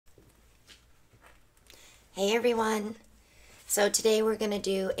Hey everyone! So today we're going to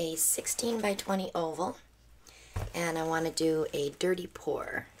do a 16 by 20 oval, and I want to do a dirty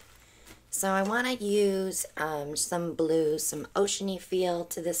pour. So I want to use some blue, some oceany feel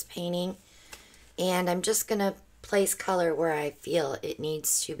to this painting, and I'm just going to place color where I feel it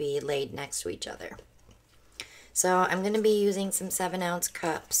needs to be laid next to each other. So I'm going to be using some 7-ounce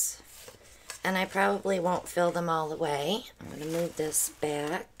cups, and I probably won't fill them all the way. I'm going to move this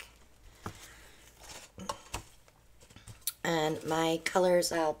back. And my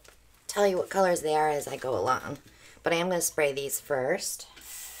colors, I'll tell you what colors they are as I go along. But I am going to spray these first.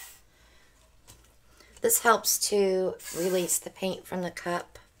 This helps to release the paint from the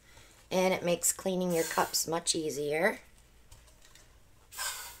cup, and it makes cleaning your cups much easier.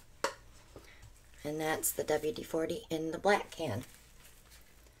 And that's the WD-40 in the black can.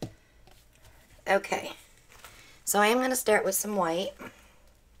 Okay, so I am going to start with some white.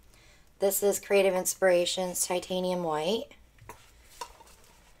 This is Creative Inspirations Titanium White.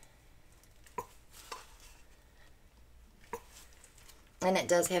 And it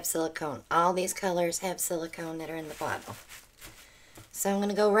does have silicone. All these colors have silicone that are in the bottle. So I'm going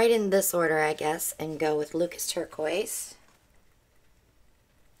to go right in this order, I guess, and go with Lucas Turquoise.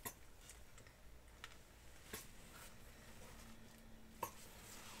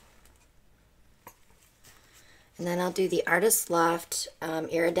 And then I'll do the Artist Loft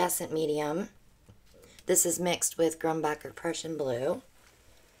Iridescent Medium. This is mixed with Grumbacher Prussian Blue.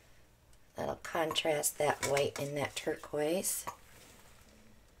 That'll contrast that white and that turquoise.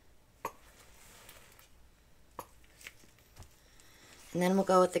 And then we'll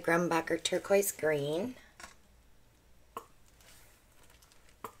go with the Grumbacher Turquoise Green.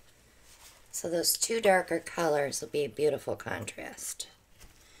 So those two darker colors will be a beautiful contrast.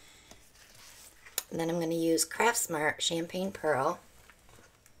 And then I'm going to use Craft Smart Champagne Pearl.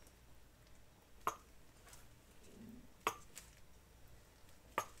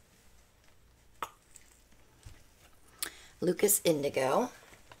 Lucas Indigo,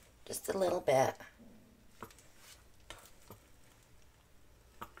 just a little bit.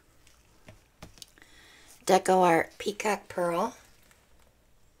 Deco Art Peacock Pearl.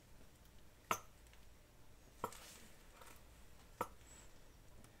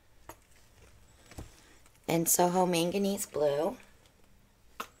 And Soho Manganese Blue.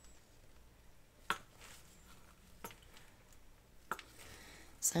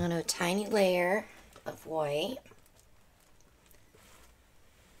 So I'm going to do a tiny layer of white.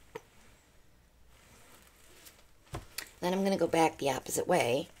 Then I'm going to go back the opposite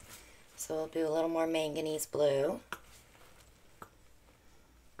way. So we'll do a little more manganese blue.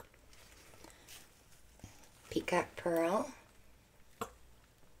 Peacock Pearl.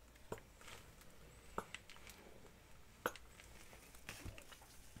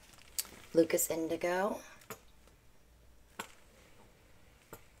 Lucas Indigo.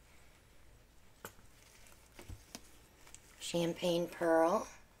 Champagne Pearl.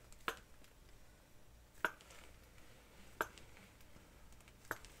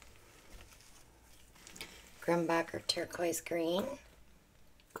 Grumbacher Turquoise Green.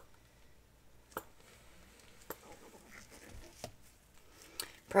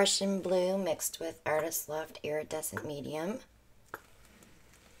 Prussian Blue mixed with Artist Loft Iridescent Medium.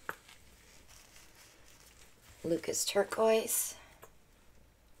 Lucas Turquoise.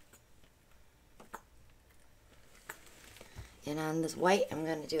 And on this white, I'm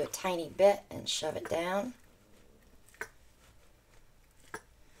going to do a tiny bit and shove it down.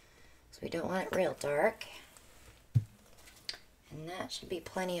 So we don't want it real dark. And that should be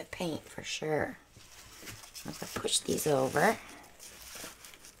plenty of paint for sure. I'm going to push these over.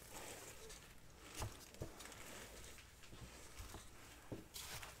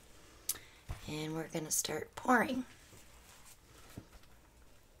 And we're going to start pouring.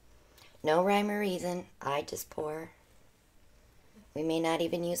 No rhyme or reason, I just pour. We may not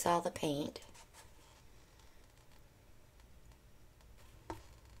even use all the paint.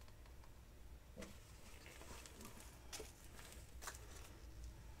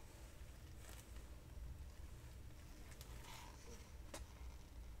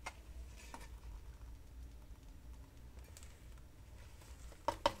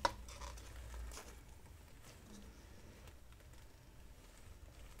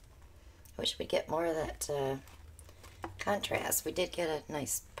 I wish we'd get more of that contrast. We did get a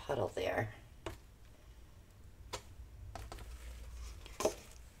nice puddle there.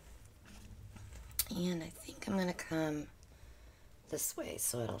 And I think I'm going to come this way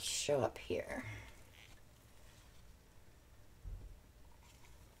so it'll show up here.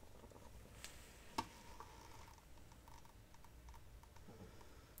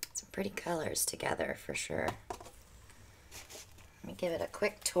 pretty colors together for sure. Let me give it a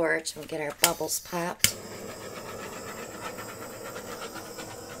quick torch and we'll get our bubbles popped.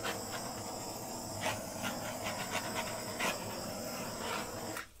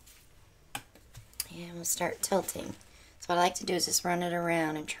 And we'll start tilting. So what I like to do is just run it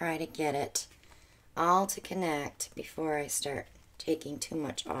around and try to get it all to connect before I start taking too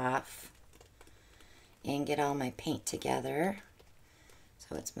much off and get all my paint together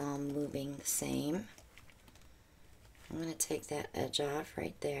so it's all moving the same. I'm going to take that edge off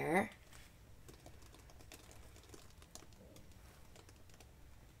right there.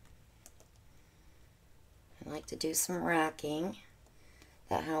 I like to do some rocking.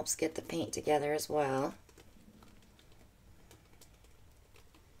 That helps get the paint together as well.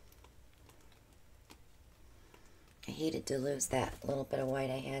 I hated to lose that little bit of white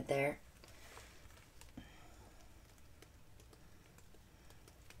I had there.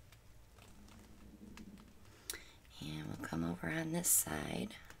 And we'll come over on this side.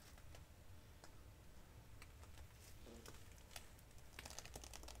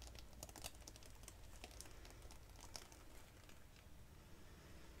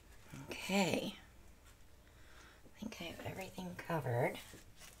 Okay. I think I have everything covered.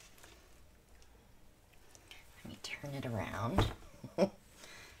 Let me turn it around. I'll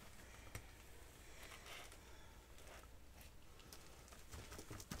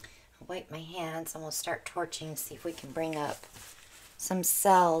wipe my hands and we'll start torching, see if we can bring up some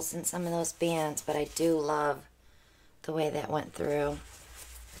cells in some of those bands, but I do love the way that went through.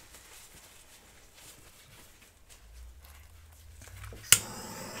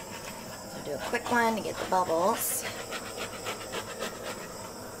 So do a quick one to get the bubbles.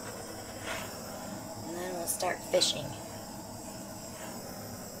 And then we'll start fishing.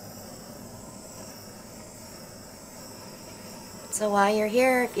 So while you're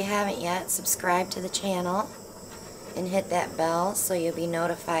here, if you haven't yet, subscribe to the channel and hit that bell so you'll be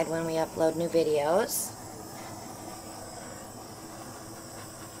notified when we upload new videos.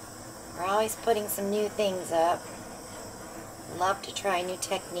 We're always putting some new things up. Love to try new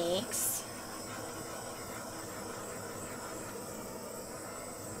techniques.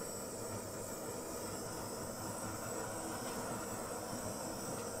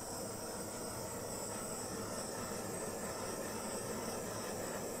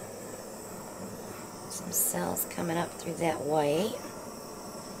 Some cells coming up through that white.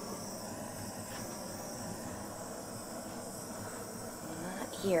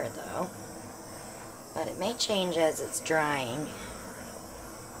 Not here though, but it may change as it's drying.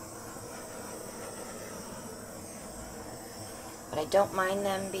 But I don't mind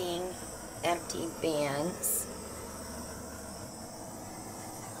them being empty bands.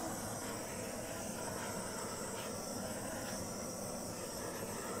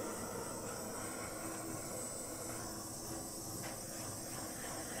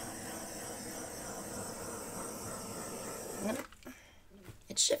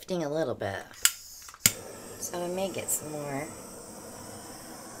 It's shifting a little bit, so I may get some more.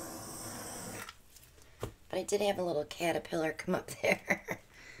 But I did have a little caterpillar come up there.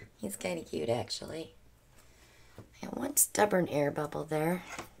 He's kind of cute, actually. I have one stubborn air bubble there.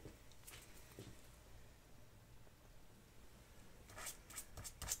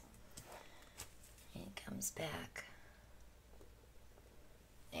 And it comes back.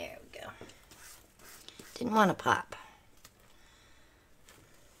 There we go. Didn't want to pop.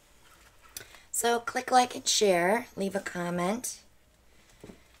 So click like and share, leave a comment.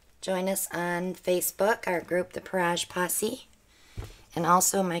 Join us on Facebook, our group, the Parage Posse. And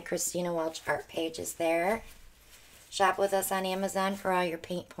also my Christina Welch Art page is there. Shop with us on Amazon for all your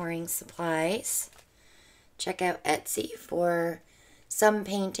paint pouring supplies. Check out Etsy for some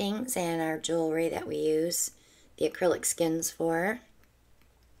paintings and our jewelry that we use the acrylic skins for.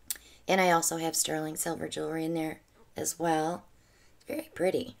 And I also have sterling silver jewelry in there as well. Very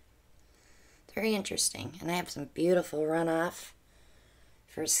pretty. Very interesting. And I have some beautiful runoff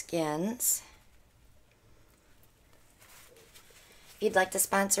for skins. If you'd like to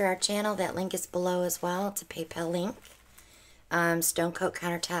sponsor our channel, that link is below as well. It's a PayPal link. Coat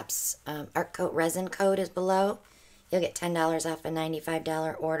Countertops Art Coat resin code is below. You'll get $10 off a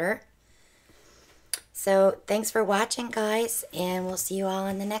 $95 order. So thanks for watching, guys, and we'll see you all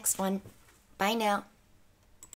in the next one. Bye now.